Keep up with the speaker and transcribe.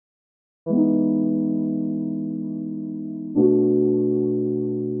Hello,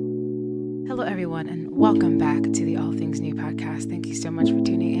 everyone, and welcome back to the All Things New podcast. Thank you so much for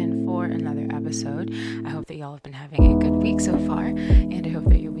tuning in for another episode. I hope that y'all have been having a good week so far, and I hope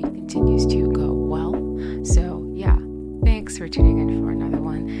that your week continues to go well. So, yeah, thanks for tuning in for another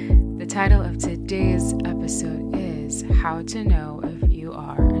one. The title of today's episode is How to Know If You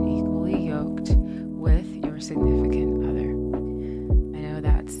Are Unequally Yoked with Your Significant Other. I know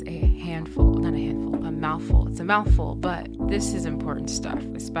that's a mouthful. It's a mouthful, but this is important stuff,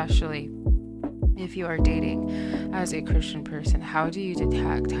 especially if you are dating as a Christian person. How do you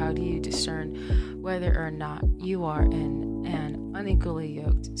discern whether or not you are in an unequally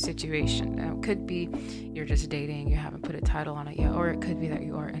yoked situation? Now, it could be you're just dating, you haven't put a title on it yet, or it could be that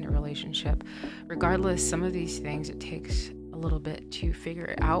you are in a relationship. Regardless, some of these things, it takes a little bit to figure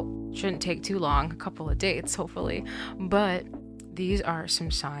it out. Shouldn't take too long, a couple of dates, hopefully, but these are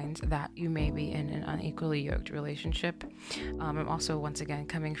some signs that you may be in an unequally yoked relationship. I'm also, once again,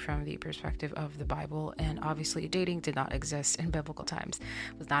 coming from the perspective of the Bible, and obviously dating did not exist in biblical times.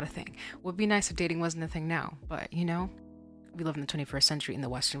 It was not a thing. Would be nice if dating wasn't a thing now, but, we live in the 21st century in the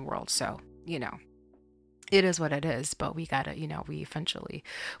Western world, so, it is what it is, but we gotta,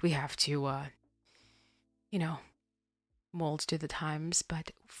 we have to, mold to the times,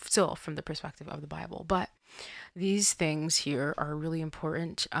 but still from the perspective of the Bible. But these things here are really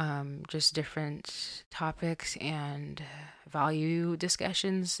important, just different topics and value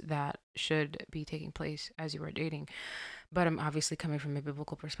discussions that should be taking place as you are dating. But I'm obviously coming from a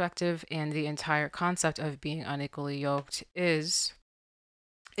biblical perspective, and the entire concept of being unequally yoked is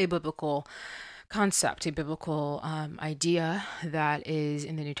a biblical concept, a biblical idea that is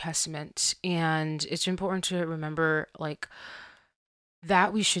in the New Testament. And it's important to remember,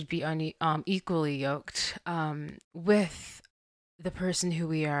 that we should be equally yoked with the person who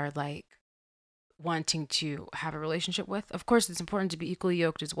we are, wanting to have a relationship with. Of course, it's important to be equally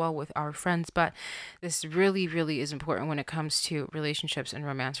yoked as well with our friends, but this really, really is important when it comes to relationships and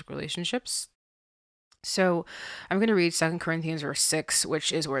romantic relationships. So I'm going to read 2 Corinthians verse 6,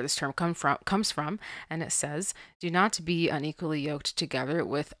 which is where this term comes from, and it says, "Do not be unequally yoked together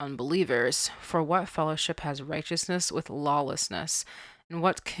with unbelievers, for what fellowship has righteousness with lawlessness, and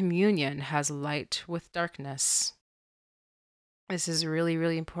what communion has light with darkness?" This is really,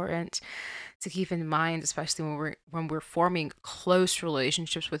 really important to keep in mind, especially when we're forming close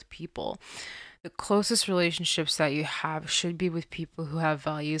relationships with people. The closest relationships that you have should be with people who have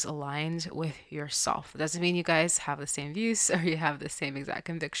values aligned with yourself. It doesn't mean you guys have the same views or you have the same exact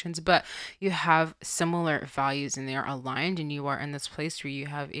convictions, but you have similar values and they are aligned, and you are in this place where you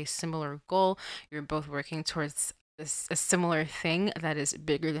have a similar goal. You're both working towards a similar thing that is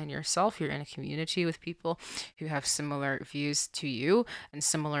bigger than yourself. You're in a community with people who have similar views to you and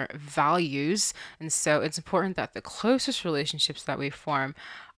similar values. And so it's important that the closest relationships that we form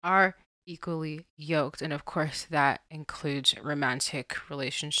are equally yoked. And of course, that includes romantic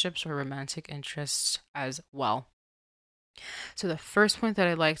relationships or romantic interests as well. So the first point that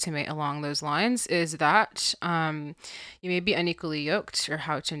I'd like to make along those lines is that you may be unequally yoked, or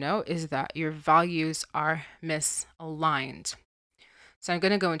how to know is that your values are misaligned. So I'm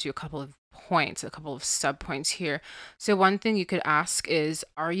going to go into a couple of points, a couple of sub points here. So one thing you could ask is,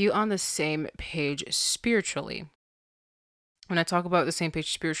 are you on the same page spiritually? When I talk about the same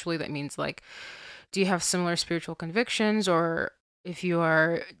page spiritually, that means do you have similar spiritual convictions? Or if you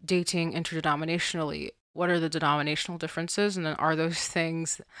are dating interdenominationally, what are the denominational differences? And then are those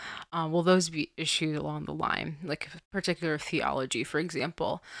things, will those be issued along the line? Like particular theology, for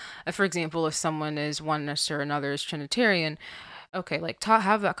example. If someone is oneness or another is Trinitarian, okay,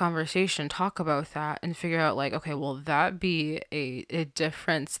 have that conversation, talk about that, and figure out okay, will that be a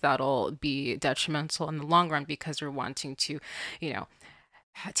difference that'll be detrimental in the long run because we're wanting to, you know,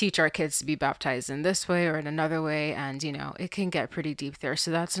 teach our kids to be baptized in this way or in another way, and it can get pretty deep there. So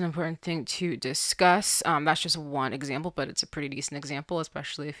that's an important thing to discuss. That's just one example, but it's a pretty decent example,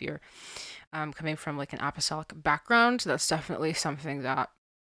 especially if you're coming from an apostolic background. That's definitely something that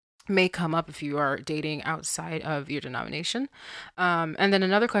may come up if you are dating outside of your denomination. And then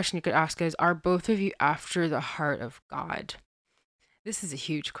another question you could ask is, are both of you after the heart of God? This is a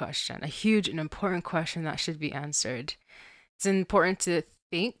huge question, a huge and important question that should be answered. It's important to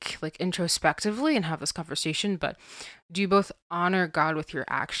think introspectively and have this conversation, but do you both honor God with your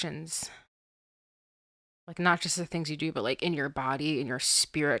actions? Not just the things you do, but in your body, in your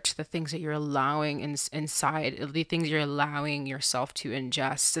spirit, the things that you're allowing inside, the things you're allowing yourself to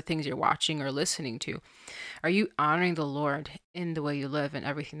ingest, the things you're watching or listening to. Are you honoring the Lord in the way you live and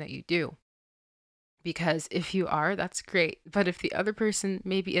everything that you do? Because if you are, that's great. But if the other person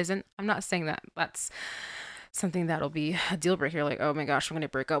maybe isn't, I'm not saying that that's something that'll be a deal breaker, like, oh my gosh, I'm going to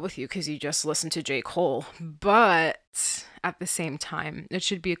break up with you because you just listened to J. Cole. But at the same time, it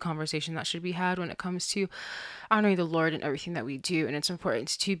should be a conversation that should be had when it comes to honoring the Lord in everything that we do. And it's important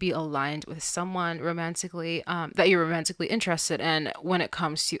to be aligned with someone romantically, that you're romantically interested in when it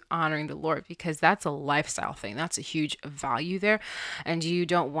comes to honoring the Lord, because that's a lifestyle thing. That's a huge value there. And you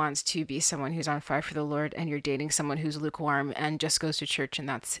don't want to be someone who's on fire for the Lord and you're dating someone who's lukewarm and just goes to church and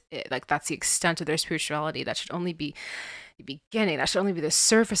that's it. Like, that's the extent of their spirituality. That should only be the beginning. That should only be the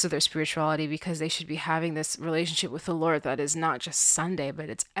surface of their spirituality, because they should be having this relationship with the Lord that is not just Sunday, but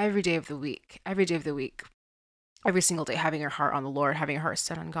it's every day of the week, every day of the week, every single day, having your heart on the Lord, having your heart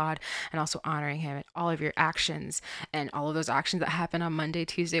set on God, and also honoring Him in all of your actions, and all of those actions that happen on Monday,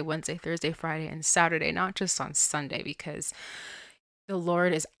 Tuesday, Wednesday, Thursday, Friday, and Saturday, not just on Sunday, because the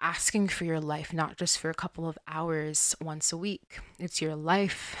Lord is asking for your life, not just for a couple of hours once a week. It's your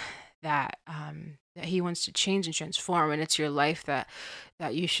life that He wants to change and transform, and it's your life that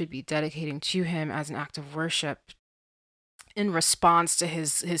you should be dedicating to Him as an act of worship in response to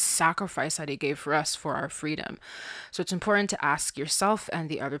his sacrifice that He gave for us for our freedom. So it's important to ask yourself and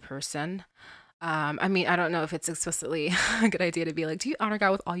the other person. I mean, I don't know if it's explicitly a good idea to be like, do you honor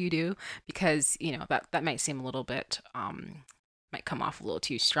God with all you do? Because, that might seem a little bit, might come off a little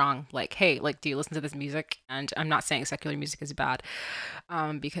too strong. Like, hey, like, do you listen to this music? And I'm not saying secular music is bad,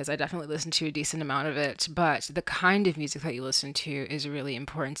 because I definitely listen to a decent amount of it. But the kind of music that you listen to is really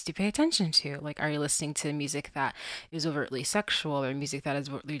important to pay attention to. Like, are you listening to music that is overtly sexual, or music that is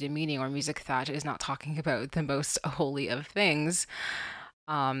overtly demeaning, or music that is not talking about the most holy of things?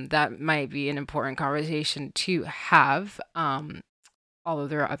 That might be an important conversation to have. Although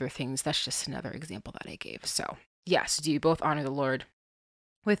there are other things, that's just another example that I gave. So, yes, do you both honor the Lord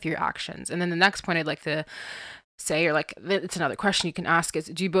with your actions? And then the next point I'd like to say, or like, it's another question you can ask, is,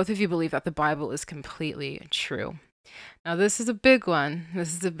 do both of you believe that the Bible is completely true? Now, this is a big one.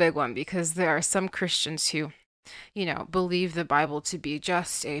 This is a big one because there are some Christians who, believe the Bible to be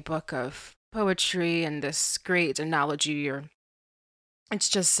just a book of poetry and this great analogy, or it's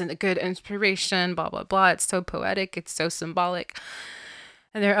just a good inspiration, blah, blah, blah. It's so poetic. It's so symbolic.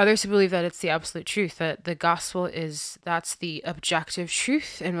 And there are others who believe that it's the absolute truth, that the gospel that's the objective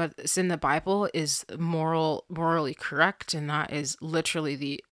truth, and what's in the Bible is morally correct, and that is literally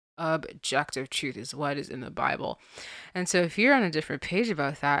the objective truth, is what is in the Bible. And so if you're on a different page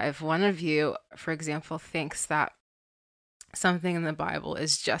about that, if one of you, for example, thinks that something in the Bible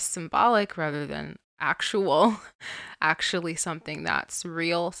is just symbolic rather than actually something that's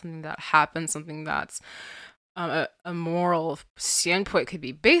real, something that happens, something that's a moral standpoint could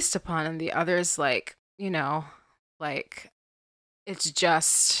be based upon, and the others, like, like, it's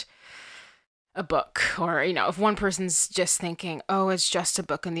just a book, or if one person's just thinking, oh, it's just a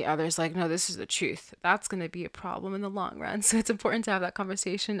book, and the other's like, no, this is the truth, that's going to be a problem in the long run. So it's important to have that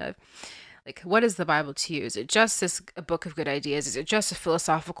conversation of, like, what is the Bible to you? Is it just a book of good ideas? Is it just a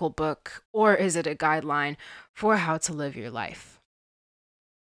philosophical book, or is it a guideline for how to live your life?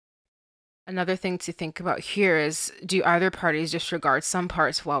 Another thing to think about here is, do either parties disregard some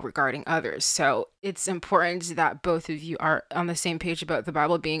parts while regarding others? So it's important that both of you are on the same page about the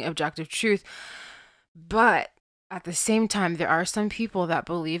Bible being objective truth. But at the same time, there are some people that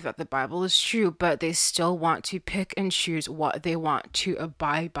believe that the Bible is true, but they still want to pick and choose what they want to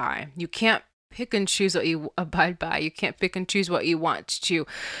abide by. You can't pick and choose what you abide by. You can't pick and choose what you want to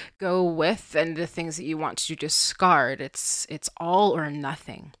go with and the things that you want to discard. It's all or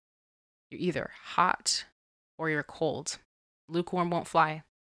nothing. You're either hot or you're cold. Lukewarm won't fly.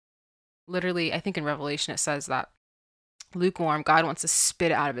 Literally, I think in Revelation it says that lukewarm, God wants to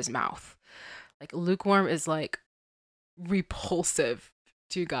spit it out of His mouth. Like, lukewarm is like repulsive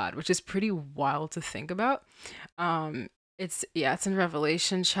to God, which is pretty wild to think about. It's in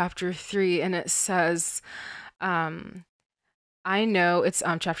Revelation chapter 3, and it says, I know, it's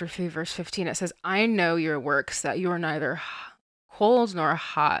chapter 3 verse 15. It says, I know your works, that you are neither cold nor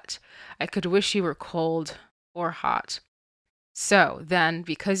hot. I could wish you were cold or hot. So then,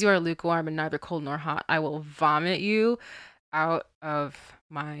 because you are lukewarm and neither cold nor hot, I will vomit you out of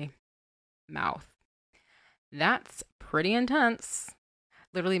my mouth. That's pretty intense.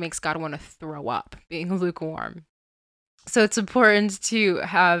 Literally makes God want to throw up, being lukewarm. So it's important to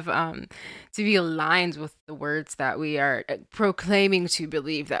have, to be aligned with the words that we are proclaiming to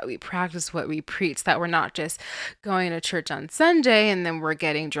believe, that we practice what we preach, that we're not just going to church on Sunday and then we're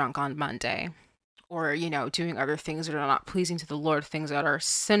getting drunk on Monday, or, doing other things that are not pleasing to the Lord, things that are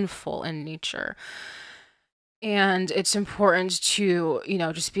sinful in nature. And it's important to,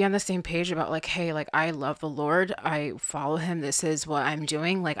 just be on the same page about like, hey, like I love the Lord. I follow him. This is what I'm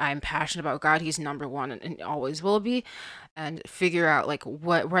doing. Like I'm passionate about God. He's number one and always will be. And figure out like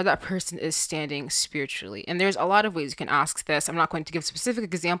where that person is standing spiritually. And there's a lot of ways you can ask this. I'm not going to give specific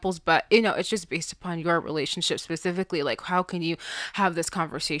examples, but it's just based upon your relationship specifically. Like how can you have this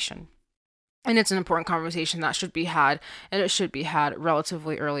conversation? And it's an important conversation that should be had, and it should be had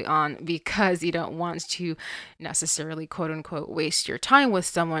relatively early on because you don't want to necessarily, quote unquote, waste your time with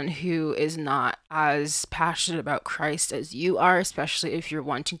someone who is not as passionate about Christ as you are, especially if you're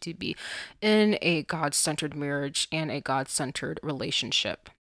wanting to be in a God centered marriage and a God centered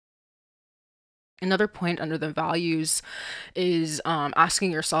relationship. Another point under the values is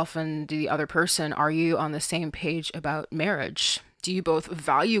asking yourself and the other person, are you on the same page about marriage? Do you both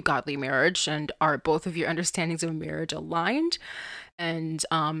value godly marriage, and are both of your understandings of marriage aligned? And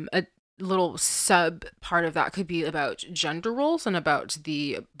a little sub part of that could be about gender roles and about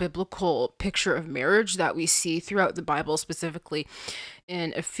the biblical picture of marriage that we see throughout the Bible, specifically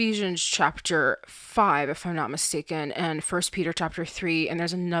in Ephesians chapter 5, if I'm not mistaken, and First Peter chapter 3. And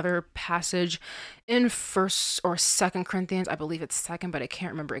there's another passage in First or Second Corinthians. I believe it's second, but I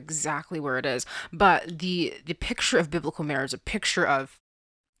can't remember exactly where it is. But the picture of biblical marriage, a picture of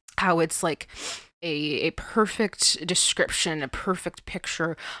how it's like a perfect description, a perfect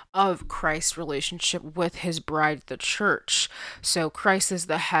picture of Christ's relationship with his bride, the church. So Christ is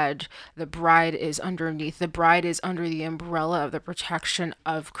the head, the bride is underneath, the bride is under the umbrella of the protection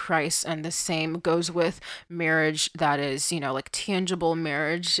of Christ. And the same goes with marriage, that is, like tangible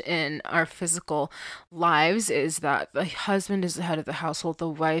marriage in our physical lives, is that the husband is the head of the household, the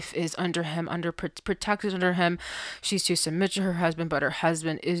wife is under him, protected under him. She's to submit to her husband, but her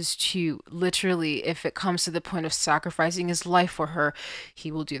husband is to literally, if it comes to the point of sacrificing his life for her, he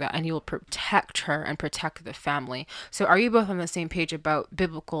will do that and he will protect her and protect the family. So are you both on the same page about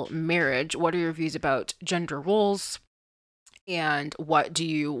biblical marriage? What are your views about gender roles? And what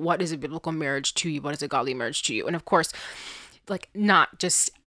is a biblical marriage to you? What is a godly marriage to you? And of course, like not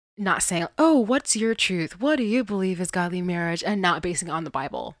saying, oh, what's your truth? What do you believe is godly marriage? And not basing it on the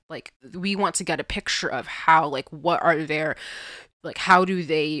Bible. Like we want to get a picture of how, like, what are their, like, how do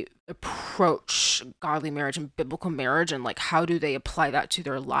they approach godly marriage and biblical marriage, and like how do they apply that to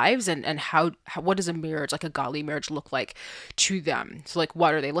their lives, and how what does a marriage, like a godly marriage, look like to them? So like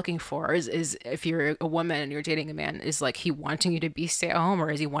what are they looking for? Is if you're a woman and you're dating a man, is like he wanting you to be stay at home,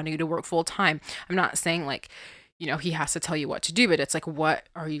 or is he wanting you to work full time? I'm not saying like he has to tell you what to do, but it's like, what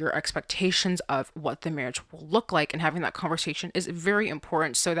are your expectations of what the marriage will look like? And having that conversation is very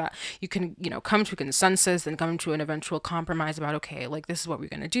important so that you can, come to a consensus and come to an eventual compromise about, okay, like this is what we're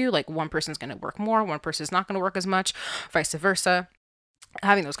going to do. Like one person's going to work more, one person's not going to work as much, vice versa.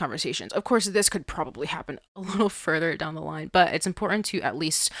 Having those conversations. Of course, this could probably happen a little further down the line, but it's important to at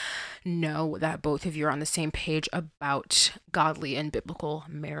least know that both of you are on the same page about godly and biblical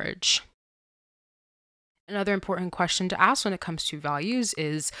marriage. Another important question to ask when it comes to values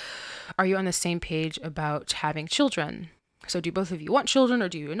is, are you on the same page about having children? So do both of you want children, or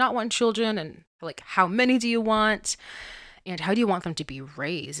do you not want children? And like, how many do you want? And how do you want them to be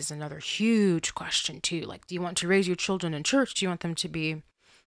raised is another huge question too. Like, do you want to raise your children in church? Do you want them to be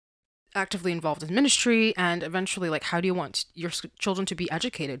actively involved in ministry? And eventually, like, how do you want your children to be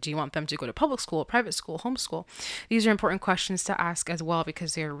educated? Do you want them to go to public school, private school, homeschool? These are important questions to ask as well,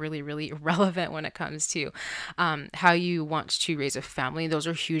 because they're really, really relevant when it comes to how you want to raise a family. Those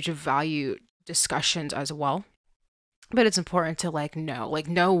are huge value discussions as well. But it's important to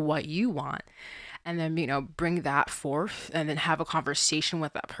know what you want, and then bring that forth, and then have a conversation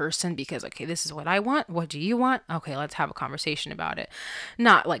with that person, because okay, this is what I want, what do you want? Okay, let's have a conversation about it.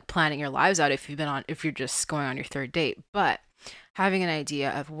 Not like planning your lives out if you're just going on your third date, but having an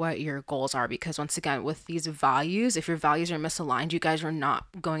idea of what your goals are, because once again, with these values, if your values are misaligned, you guys are not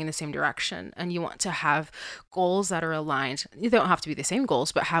going in the same direction. And you want to have goals that are aligned. You don't have to be the same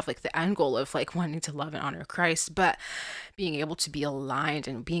goals, but have like the end goal of like wanting to love and honor Christ, but being able to be aligned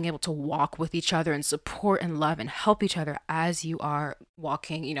and being able to walk with each other and support and love and help each other as you are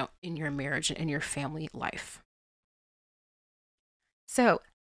walking, in your marriage and in your family life. So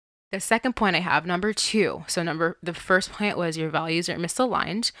the second point I have, number two. So the first point was your values are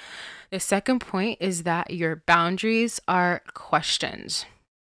misaligned. The second point is that your boundaries are questioned.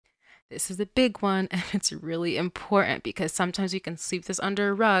 This is a big one, and it's really important, because sometimes we can sweep this under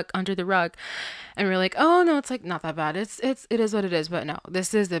the rug, and we're like, oh no, it's like not that bad. It is what it is. But no,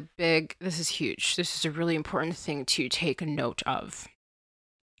 this is huge. This is a really important thing to take note of.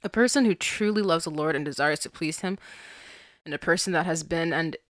 A person who truly loves the Lord and desires to please him, and a person that has been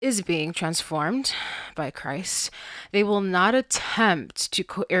and is being transformed by Christ, they will not attempt to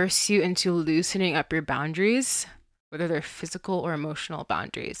coerce you into loosening up your boundaries, whether they're physical or emotional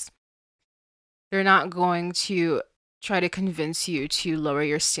boundaries. They're not going to try to convince you to lower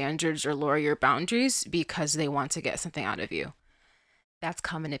your standards or lower your boundaries because they want to get something out of you. That's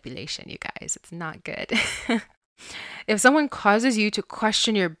called manipulation, you guys. It's not good. If someone causes you to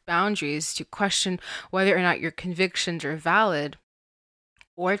question your boundaries, to question whether or not your convictions are valid,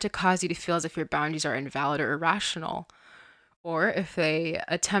 or to cause you to feel as if your boundaries are invalid or irrational, or if they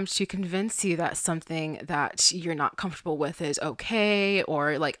attempt to convince you that something that you're not comfortable with is okay,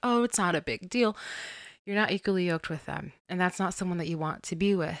 or like, oh, it's not a big deal, you're not equally yoked with them. And that's not someone that you want to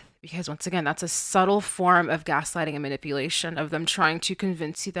be with. Because once again, that's a subtle form of gaslighting and manipulation, of them trying to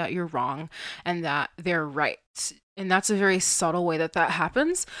convince you that you're wrong and that they're right. And that's a very subtle way that that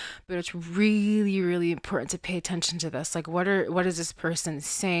happens, but it's really, really important to pay attention to this. Like, what is this person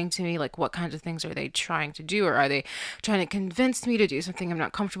saying to me? Like, what kinds of things are they trying to do? Or are they trying to convince me to do something I'm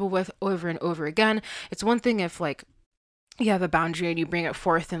not comfortable with over and over again? It's one thing if, like, you have a boundary and you bring it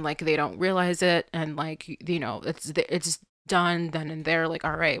forth and like they don't realize it, and like, you know, it's done then and there, like,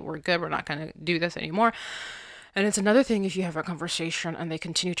 all right, we're good, we're not going to do this anymore. And it's another thing if you have a conversation and they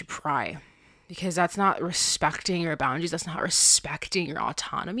continue to pry, because that's not respecting your boundaries, that's not respecting your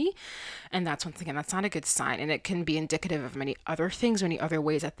autonomy. And that's, once again, that's not a good sign, and it can be indicative of many other things, many other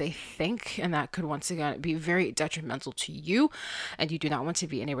ways that they think, and that could, once again, be very detrimental to you. And you do not want to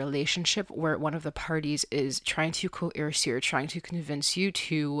be in a relationship where one of the parties is trying to coerce you or trying to convince you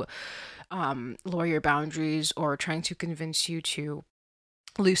to lower your boundaries, or trying to convince you to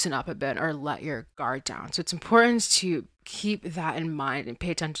loosen up a bit or let your guard down. So it's important to keep that in mind and pay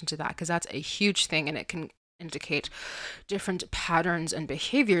attention to that, because that's a huge thing, and it can indicate different patterns and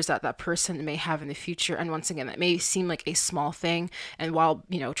behaviors that that person may have in the future. And once again, that may seem like a small thing, and while,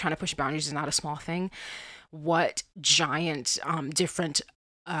 you know, trying to push boundaries is not a small thing, what giant different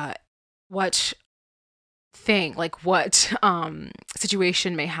what thing, like what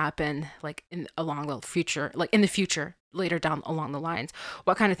situation may happen, like in along the future, like in the future, later down along the lines,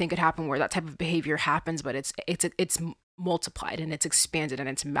 what kind of thing could happen where that type of behavior happens, but it's multiplied and it's expanded and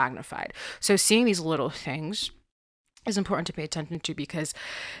it's magnified. So seeing these little things is important to pay attention to, because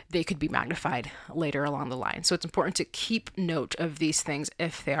they could be magnified later along the line. So it's important to keep note of these things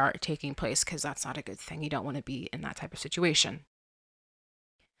if they are taking place, because that's not a good thing. You don't want to be in that type of situation.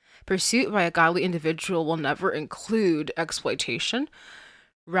 Pursuit by a godly individual will never include exploitation.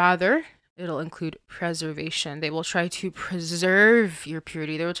 Rather, it'll include preservation. They will try to preserve your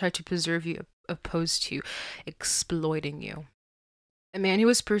purity. They will try to preserve you, opposed to exploiting you. A man who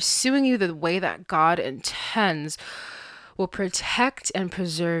is pursuing you the way that God intends will protect and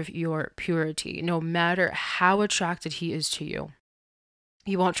preserve your purity, no matter how attracted he is to you.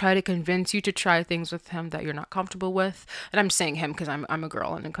 He won't try to convince you to try things with him that you're not comfortable with. And I'm saying him because I'm a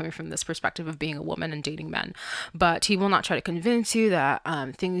girl and I'm coming from this perspective of being a woman and dating men. But he will not try to convince you that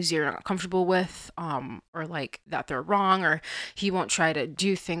things you're not comfortable with, or like that they're wrong, or he won't try to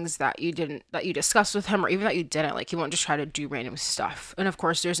do things that you discussed with him, or even that you didn't. Like, he won't just try to do random stuff. And of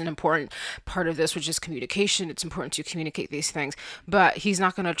course, there's an important part of this, which is communication. It's important to communicate these things, but he's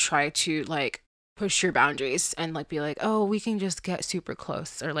not going to try to like push your boundaries and like be like, oh, we can just get super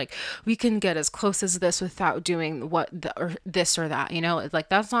close, or like we can get as close as this without doing or this or that, you know. It's like,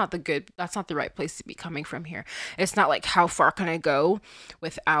 that's not the right place to be coming from here. It's not like, how far can I go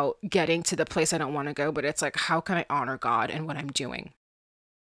without getting to the place I don't want to go, but it's like, how can I honor God in what I'm doing?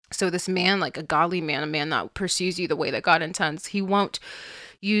 So this man, like a godly man, a man that pursues you the way that God intends, he won't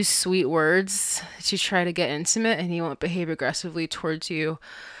use sweet words to try to get intimate, and he won't behave aggressively towards you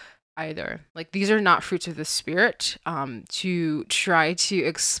either. Like, these are not fruits of the spirit, to try to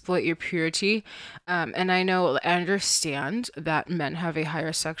exploit your purity. And I understand that men have a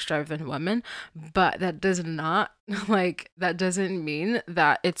higher sex drive than women, but that does not that doesn't mean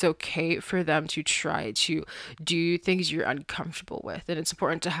that it's okay for them to try to do things you're uncomfortable with. And it's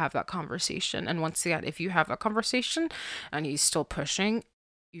important to have that conversation. And once again, if you have a conversation and he's still pushing,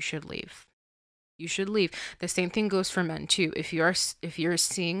 you should leave. You should leave. The same thing goes for men too. If you're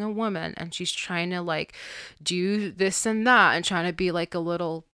seeing a woman and she's trying to like do this and that, and trying to be like a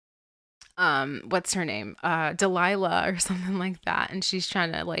little what's her name, Delilah or something like that, and she's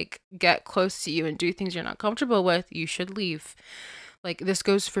trying to like get close to you and do things you're not comfortable with, you should leave. Like, this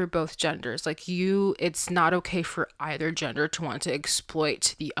goes for both genders. Like, it's not okay for either gender to want to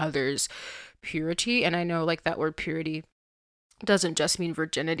exploit the other's purity. And I know, like, that word purity doesn't just mean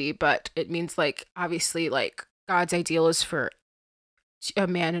virginity, but it means, like, obviously, like, God's ideal is for a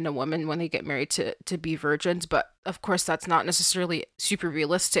man and a woman when they get married to be virgins, but of course that's not necessarily super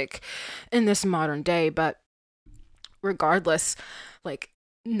realistic in this modern day. But regardless, like,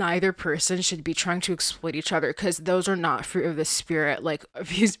 neither person should be trying to exploit each other, because those are not fruit of the spirit. Like,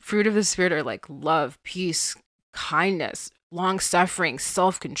 these fruit of the spirit are like love, peace, kindness, long suffering,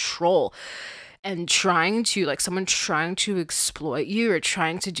 self-control. And trying to, like, someone trying to exploit you or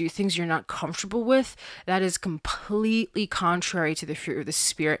trying to do things you're not comfortable with, that is completely contrary to the fruit of the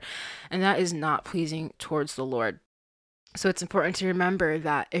spirit, and that is not pleasing towards the Lord. So it's important to remember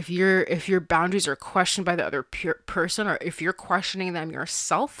that if your boundaries are questioned by the other person, or if you're questioning them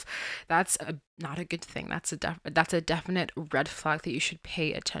yourself, not a good thing. That's a definite red flag that you should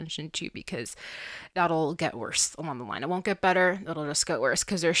pay attention to, because that'll get worse along the line. It won't get better. It'll just get worse,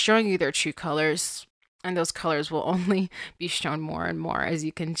 because they're showing you their true colors, and those colors will only be shown more and more as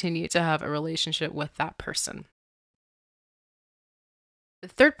you continue to have a relationship with that person. The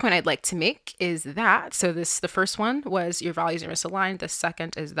third point I'd like to make is that, the first one was your values are misaligned. The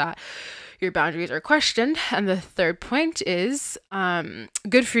second is that your boundaries are questioned. And the third point is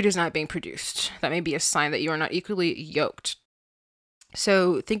good fruit is not being produced. That may be a sign that you are not equally yoked.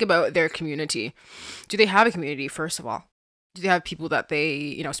 So think about their community. Do they have a community, first of all? Do they have people that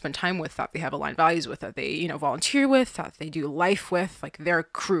they, spend time with, that they have aligned values with, that they, volunteer with, that they do life with, like their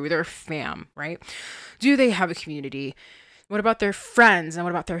crew, their fam, right? Do they have a community? What about their friends, and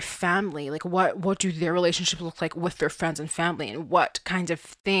what about their family? Like, what do their relationships look like with their friends and family, and what kinds of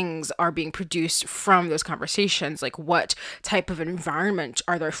things are being produced from those conversations? Like, what type of environment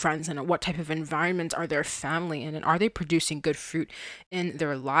are their friends in, and what type of environment are their family in, and are they producing good fruit in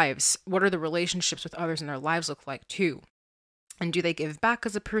their lives? What are the relationships with others in their lives look like too? And do they give back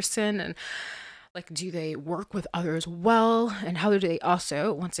as a person? And, like, do they work with others well? And how do they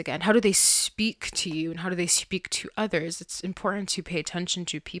also, once again, how do they speak to you, and how do they speak to others? It's important to pay attention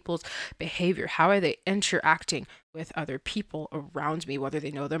to people's behavior. How are they interacting with other people around me, whether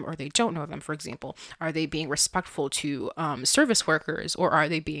they know them or they don't know them? For example, are they being respectful to service workers, or are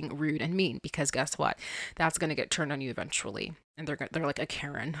they being rude and mean? Because guess what? That's going to get turned on you eventually. And they're like a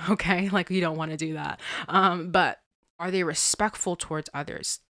Karen, okay? Like, you don't want to do that. But are they respectful towards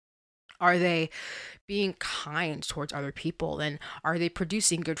others? Are they being kind towards other people? And are they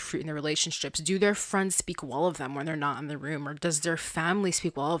producing good fruit in their relationships? Do their friends speak well of them when they're not in the room? Or does their family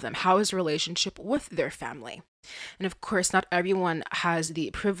speak well of them? How is the relationship with their family? And of course, not everyone has the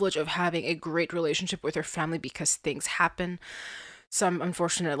privilege of having a great relationship with their family, because things happen.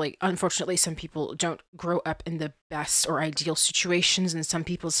 Unfortunately, some people don't grow up in the best or ideal situations, and some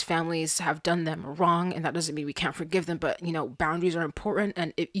people's families have done them wrong, and that doesn't mean we can't forgive them. But boundaries are important,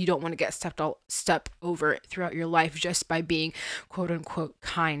 and if you don't want to get step over throughout your life just by being quote unquote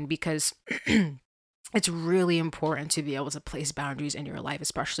kind, because it's really important to be able to place boundaries in your life,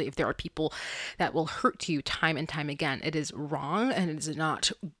 especially if there are people that will hurt you time and time again. It is wrong, and it is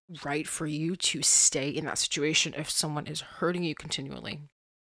not right for you to stay in that situation if someone is hurting you continually.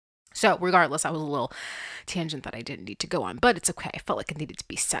 So regardless, that was a little tangent that I didn't need to go on, but it's okay. I felt like it needed to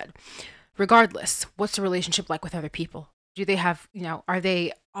be said. Regardless, what's the relationship like with other people? Do they have, are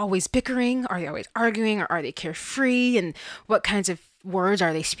they always bickering? Are they always arguing? Or are they carefree? And what kinds of words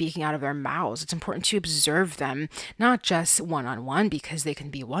are they speaking out of their mouths? It's important to observe them, not just one-on-one, because they can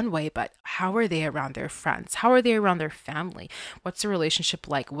be one way, but how are they around their friends? How are they around their family? What's the relationship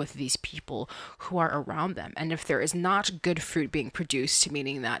like with these people who are around them? And if there is not good fruit being produced,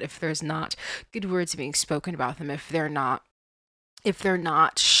 meaning that if there's not good words being spoken about them, if they're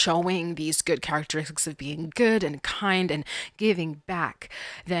not showing these good characteristics of being good and kind and giving back,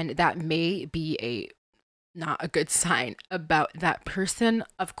 then that may be not a good sign about that person.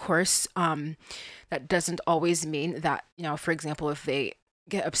 Of course, that doesn't always mean that, for example, if they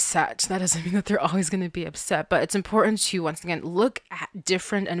get upset, that doesn't mean that they're always going to be upset. But it's important to, once again, look at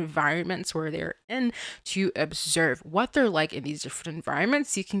different environments where they're in, to observe what they're like in these different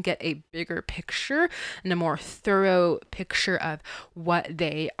environments. You can get a bigger picture and a more thorough picture of what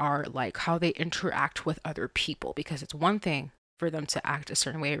they are like, how they interact with other people. Because it's one thing for them to act a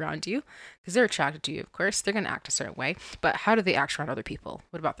certain way around you, because they're attracted to you, of course, they're going to act a certain way. But how do they act around other people?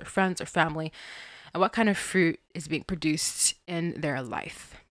 What about their friends or family? And what kind of fruit is being produced in their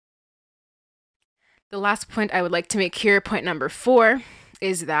life? The last point I would like to make here, point number 4,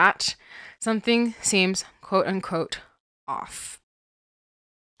 is that something seems quote unquote off.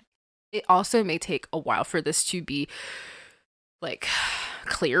 It also may take a while for this to be like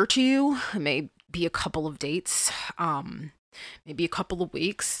clear to you. It may be a couple of dates, maybe a couple of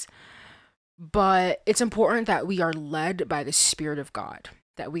weeks, but it's important that we are led by the Spirit of God.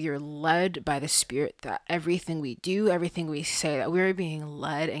 that we are led by the Spirit, that everything we do, everything we say, that we're being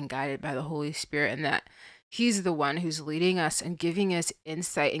led and guided by the Holy Spirit, and that He's the one who's leading us and giving us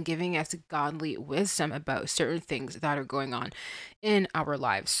insight and giving us godly wisdom about certain things that are going on in our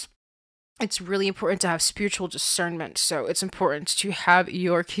lives. It's really important to have spiritual discernment. So it's important to have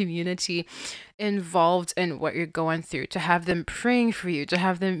your community involved in what you're going through, to have them praying for you, to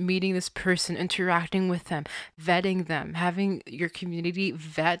have them meeting this person, interacting with them, vetting them, having your community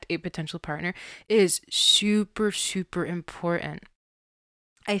vet a potential partner is super, super important.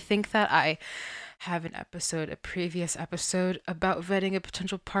 I think that I have a previous episode about vetting a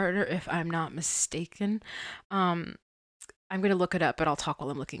potential partner, if I'm not mistaken. Um, I'm gonna look it up, but I'll talk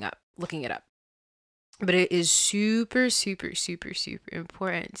while I'm looking it up. But it is super, super, super, super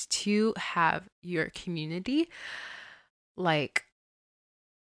important to have your community like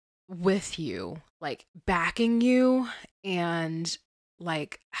with you, like backing you, and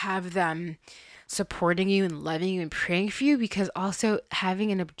like have them supporting you and loving you and praying for you, because also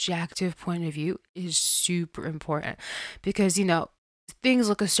having an objective point of view is super important, because things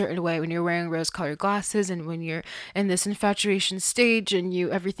look a certain way when you're wearing rose colored glasses and when you're in this infatuation stage, and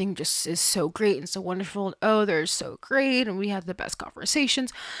everything just is so great and so wonderful, and oh, they're so great and we have the best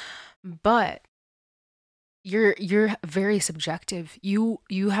conversations. But you're very subjective. You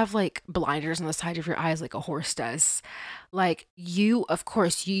have like blinders on the side of your eyes like a horse does. Like, you, of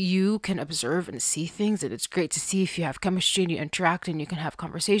course, you can observe and see things, and it's great to see if you have chemistry and you interact and you can have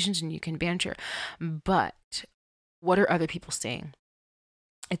conversations and you can banter. But what are other people saying?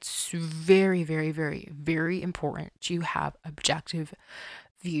 It's very, very, very, very important to have objective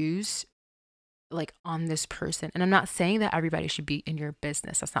views like on this person. And I'm not saying that everybody should be in your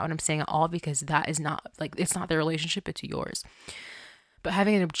business. That's not what I'm saying at all, because that is not like, it's not their relationship, it's yours. But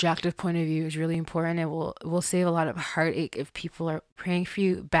having an objective point of view is really important. It will save a lot of heartache if people are praying for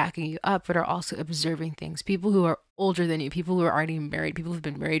you, backing you up, but are also observing things. People who are older than you, people who are already married, people who've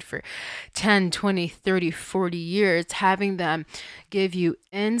been married for 10, 20, 30, 40 years, having them give you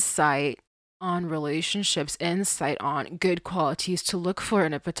insight on relationships, insight on good qualities to look for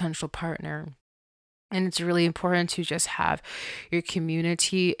in a potential partner. And it's really important to just have your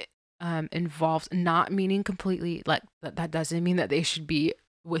community involved, not meaning completely like that doesn't mean that they should be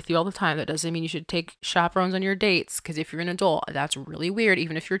with you all the time. That doesn't mean you should take chaperones on your dates, because if you're an adult, that's really weird.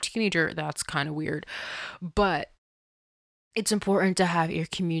 Even if you're a teenager, that's kind of weird. But it's important to have your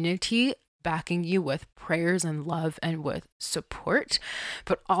community backing you with prayers and love and with support,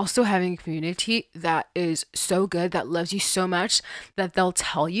 but also having a community that is so good, that loves you so much, that they'll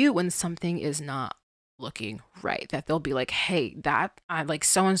tell you when something is not looking right, that they'll be like, hey, that I like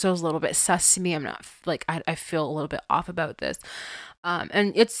so and so's a little bit sus to me. I'm not like, I feel a little bit off about this.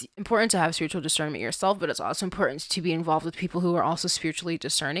 And it's important to have spiritual discernment yourself, but it's also important to be involved with people who are also spiritually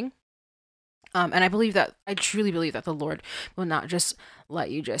discerning. And I truly believe that the Lord will not just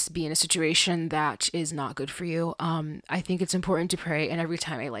let you just be in a situation that is not good for you. I think it's important to pray, and every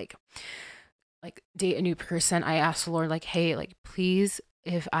time I like date a new person, I ask the Lord, like, hey, like, please,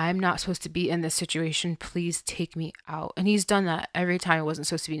 if I'm not supposed to be in this situation, please take me out. And He's done that every time I wasn't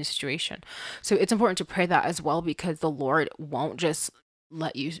supposed to be in a situation. So it's important to pray that as well, because the Lord won't just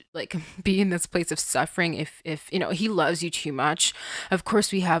let you like be in this place of suffering if He loves you too much. Of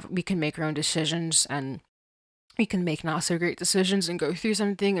course, we can make our own decisions, and we can make not so great decisions and go through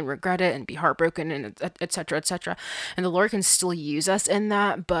something and regret it and be heartbroken, and etc., etc. And the Lord can still use us in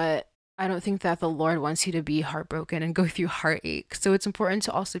that, but I don't think that the Lord wants you to be heartbroken and go through heartache. So it's important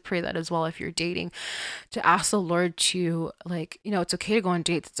to also pray that as well if you're dating, to ask the Lord to, like, it's okay to go on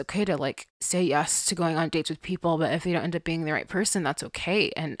dates. It's okay to like say yes to going on dates with people, but if they don't end up being the right person, that's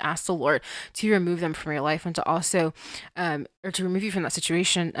okay. And ask the Lord to remove them from your life, and to also or to remove you from that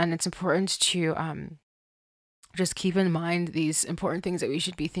situation. And it's important to just keep in mind these important things that we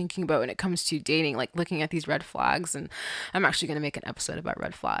should be thinking about when it comes to dating, like looking at these red flags. And I'm actually going to make an episode about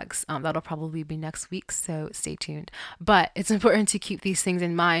red flags. That'll probably be next week, so stay tuned. But it's important to keep these things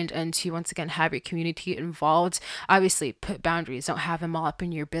in mind, and to once again have your community involved. Obviously, put boundaries. Don't have them all up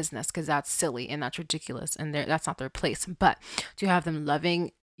in your business, because that's silly and that's ridiculous, and that's not their place. But to have them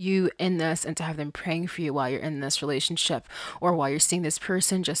loving you in this, and to have them praying for you while you're in this relationship or while you're seeing this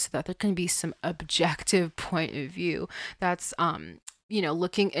person, just so that there can be some objective point of view that's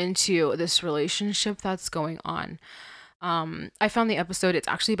looking into this relationship that's going on. I found the episode, it's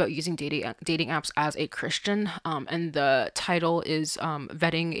actually about using dating apps as a Christian, and the title is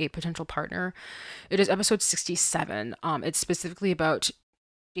vetting a potential partner. It is episode 67. It's specifically about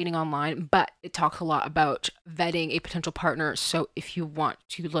dating online, but it talks a lot about vetting a potential partner. So if you want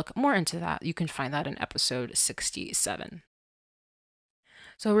to look more into that, you can find that in episode 67.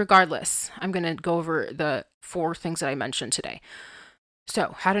 So regardless, I'm going to go over the 4 things that I mentioned today.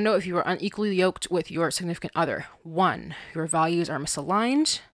 So, how to know if you are unequally yoked with your significant other. 1, your values are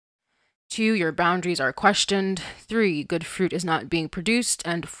misaligned. 2, your boundaries are questioned. 3, good fruit is not being produced.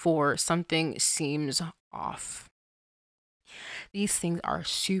 And 4, something seems off. These things are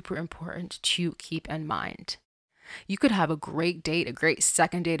super important to keep in mind. You could have a great date, a great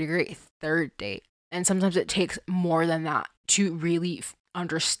second date, a great third date. And sometimes it takes more than that to really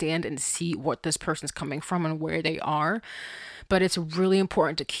understand and see what this person's coming from and where they are. But it's really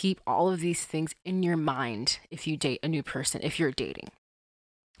important to keep all of these things in your mind if you date a new person, if you're dating,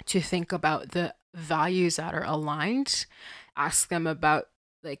 to think about the values that are aligned, ask them about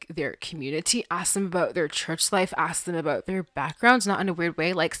like their community, ask them about their church life, ask them about their backgrounds, not in a weird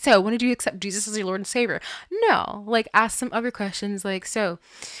way, like, so when did you accept Jesus as your Lord and Savior? No, like ask some other questions like, so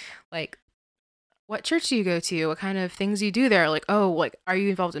like what church do you go to? What kind of things do you do there? Like, oh, like, are you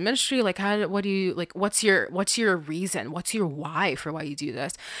involved in ministry? Like, what do you, like, what's your reason? What's your why for why you do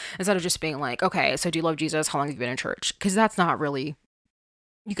this? Instead of just being like, okay, so do you love Jesus? How long have you been in church? Because that's not really,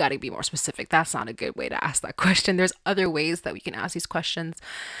 you got to be more specific. That's not a good way to ask that question. There's other ways that we can ask these questions.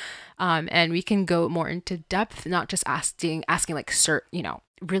 And we can go more into depth, not just asking like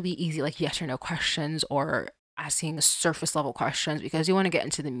really easy, like yes or no questions, or asking surface level questions, because you want to get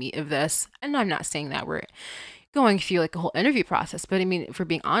into the meat of this. And I'm not saying that we're going through like a whole interview process, but I mean, if we're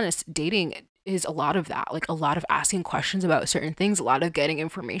being honest, dating is a lot of that, like a lot of asking questions about certain things, a lot of getting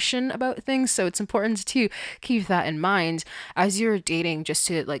information about things. So it's important to keep that in mind as you're dating, just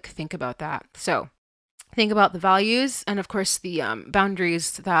to like think about that. So think about the values and of course the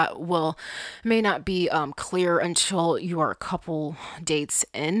boundaries that may not be clear until you are a couple dates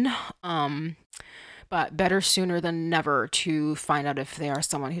in, but better sooner than never to find out if they are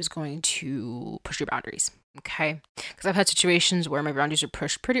someone who's going to push your boundaries. Okay, because I've had situations where my boundaries were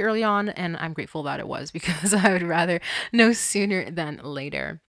pushed pretty early on, and I'm grateful that it was, because I would rather know sooner than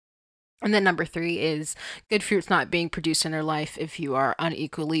later. And then number 3 is good fruit's not being produced in their life if you are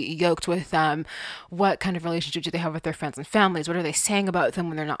unequally yoked with them. What kind of relationship do they have with their friends and families? What are they saying about them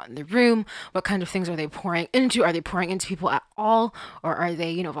when they're not in the room? What kind of things are they pouring into? Are they pouring into people at all? Or are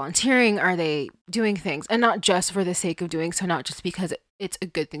they, volunteering? Are they doing things? And not just for the sake of doing so, not just because it's a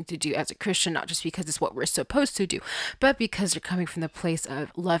good thing to do as a Christian, not just because it's what we're supposed to do, but because they're coming from the place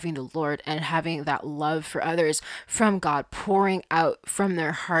of loving the Lord and having that love for others from God pouring out from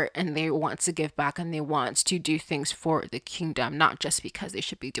their heart, and they want to give back and they want to do things for the kingdom, not just because they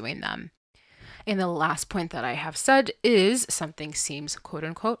should be doing them. And the last point that I have said is something seems quote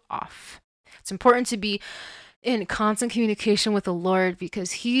unquote off. It's important to be in constant communication with the Lord,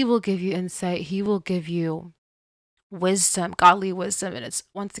 because He will give you insight, He will give you wisdom, godly wisdom. And it's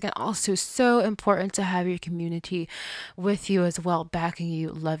once again also so important to have your community with you as well, backing you,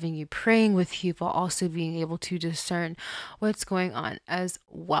 loving you, praying with you, but also being able to discern what's going on as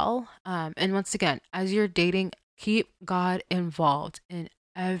well. And once again, as you're dating, keep God involved in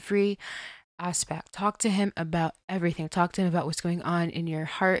every aspect. Talk to him about everything. Talk to him about what's going on in your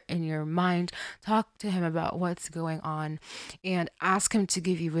heart, in your mind. Talk to him about what's going on, and ask him to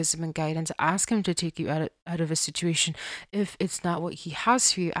give you wisdom and guidance. Ask him to take you out of a situation. If it's not what he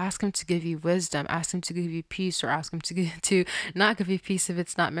has for you, ask him to give you wisdom. Ask him to give you peace, or ask him to not give you peace if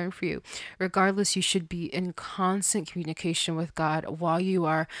it's not meant for you. Regardless, you should be in constant communication with God while you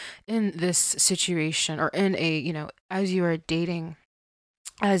are in this situation, or in a, as you are dating,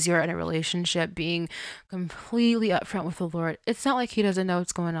 as you're in a relationship, being completely upfront with the Lord. It's not like he doesn't know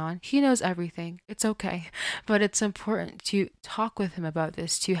what's going on. He knows everything. It's okay. But it's important to talk with him about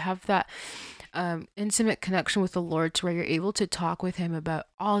this, to have that intimate connection with the Lord, to where you're able to talk with him about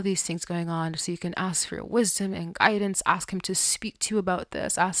all these things going on, so you can ask for wisdom and guidance, ask him to speak to you about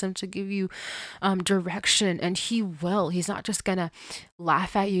this, ask him to give you direction, and he will. He's not just gonna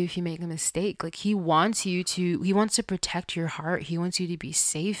laugh at you if you make a mistake. Like, he wants to protect your heart. He wants you to be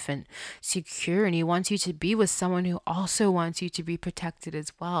safe and secure, and he wants you to be with someone who also wants you to be protected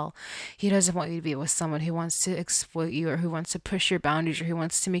as well. He doesn't want you to be with someone who wants to exploit you, or who wants to push your boundaries, or who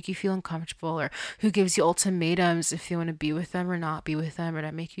wants to make you feel uncomfortable, or who gives you ultimatums if you want to be with them or not be with them, or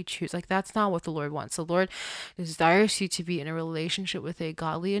to make you choose. Like, that's not what the Lord wants. The Lord desires you to be in a relationship with a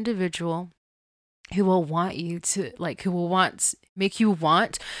godly individual who will want you to, like, who will make you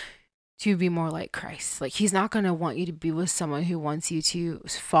want to be more like Christ. Like, he's not going to want you to be with someone who wants you to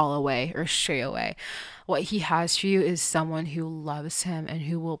fall away or stray away. What he has for you is someone who loves him and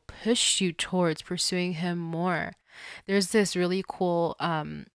who will push you towards pursuing him more. There's this really cool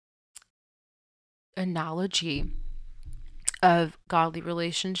analogy of godly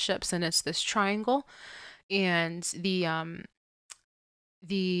relationships, and it's this triangle, and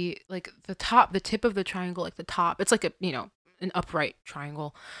the tip of the triangle, like the top, it's like an upright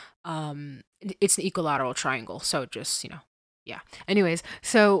triangle. It's an equilateral triangle, so just yeah. Anyways,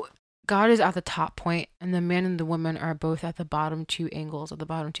 so God is at the top point, and the man and the woman are both at the bottom two angles, at the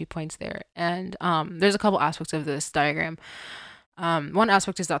bottom 2 points there. And there's a couple aspects of this diagram. One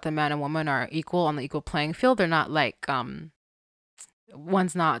aspect is that the man and woman are equal on the equal playing field. They're not like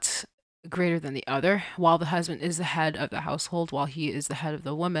one's not greater than the other. While the husband is the head of the household, while he is the head of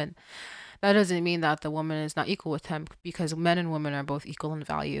the woman, that doesn't mean that the woman is not equal with him, because men and women are both equal in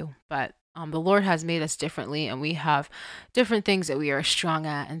value. But the Lord has made us differently, and we have different things that we are strong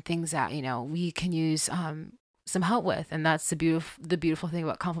at, and things that we can use some help with. And that's the beautiful thing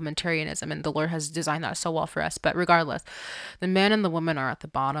about complementarianism, and the Lord has designed that so well for us. But regardless, the man and the woman are at the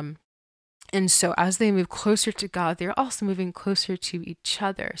bottom, and so as they move closer to God, they're also moving closer to each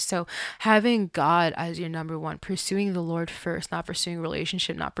other. So having God as your number one, pursuing the Lord first, not pursuing a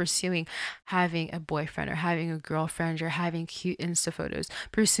relationship, not pursuing having a boyfriend or having a girlfriend or having cute Insta photos,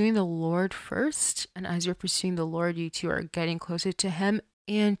 pursuing the Lord first. And as you're pursuing the Lord, you two are getting closer to him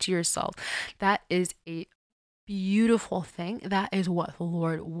and to yourself. That is a beautiful thing. That is what the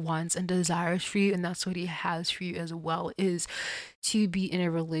Lord wants and desires for you, and that's what he has for you as well, is to be in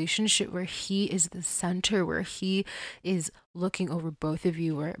a relationship where he is the center, where he is looking over both of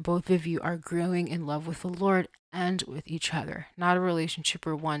you, where both of you are growing in love with the Lord and with each other. Not a relationship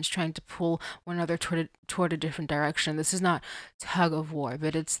where one's trying to pull one another toward a different direction. This is not tug of war,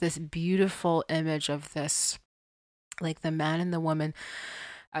 but it's this beautiful image of this, like the man and the woman,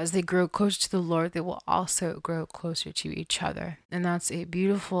 as they grow closer to the Lord, they will also grow closer to each other. And that's a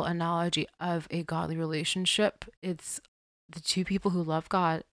beautiful analogy of a godly relationship. It's the two people who love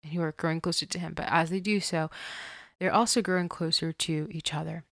God and who are growing closer to him. But as they do so, they're also growing closer to each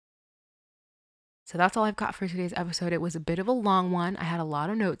other. So that's all I've got for today's episode. It was a bit of a long one. I had a lot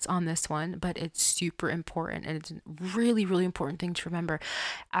of notes on this one, but it's super important. And it's a really, really important thing to remember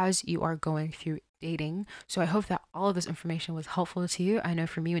as you are going through dating. So I hope that all of this information was helpful to you. I know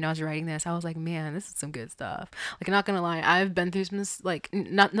for me, when I was writing this, I was like, man, this is some good stuff. Like, I'm not gonna lie, I've been through some like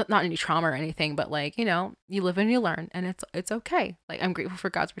not any trauma or anything, but like, you live and you learn, and it's okay. Like, I'm grateful for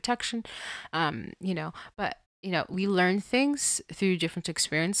God's protection. But we learn things through different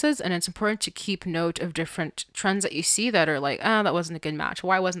experiences, and it's important to keep note of different trends that you see that are like, that wasn't a good match.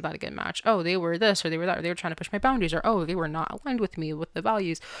 Why wasn't that a good match? Oh, they were this, or they were that, or they were trying to push my boundaries, or oh, they were not aligned with me with the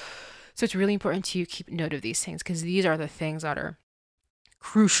values. So it's really important to keep note of these things, because these are the things that are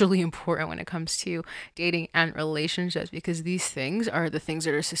crucially important when it comes to dating and relationships, because these things are the things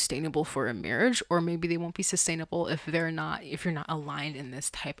that are sustainable for a marriage, or maybe they won't be sustainable if you're not aligned in this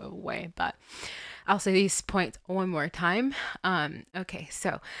type of way. But I'll say these points one more time. Okay,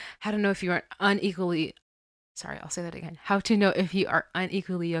 so how to know if you are unequally, sorry, I'll say that again. How to know if you are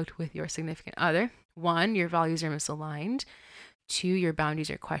unequally yoked with your significant other. 1, your values are misaligned. 2, your boundaries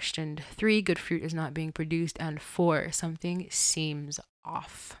are questioned. 3, good fruit is not being produced. And 4, something seems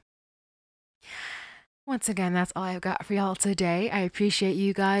off. Once again, that's all I've got for y'all today. I appreciate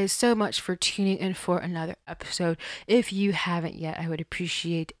you guys so much for tuning in for another episode. If you haven't yet, I would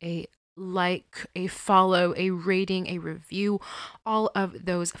appreciate a like, a follow, a rating, a review, all of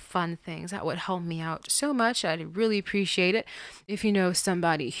those fun things. That would help me out so much. I'd really appreciate it. If you know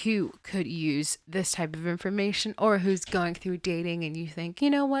somebody who could use this type of information, or who's going through dating and you think, you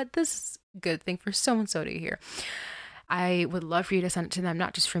know what, this is a good thing for so and so to hear, I would love for you to send it to them.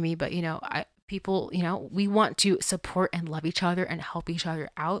 Not just for me, but people, we want to support and love each other and help each other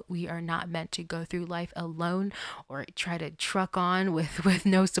out. We are not meant to go through life alone, or try to truck on with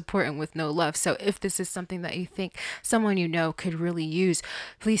no support and with no love. So if this is something that you think someone could really use,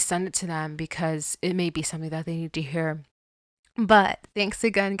 please send it to them, because it may be something that they need to hear. But thanks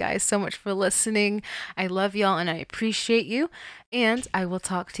again, guys, so much for listening. I love y'all and I appreciate you. And I will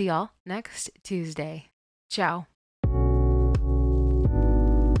talk to y'all next Tuesday. Ciao.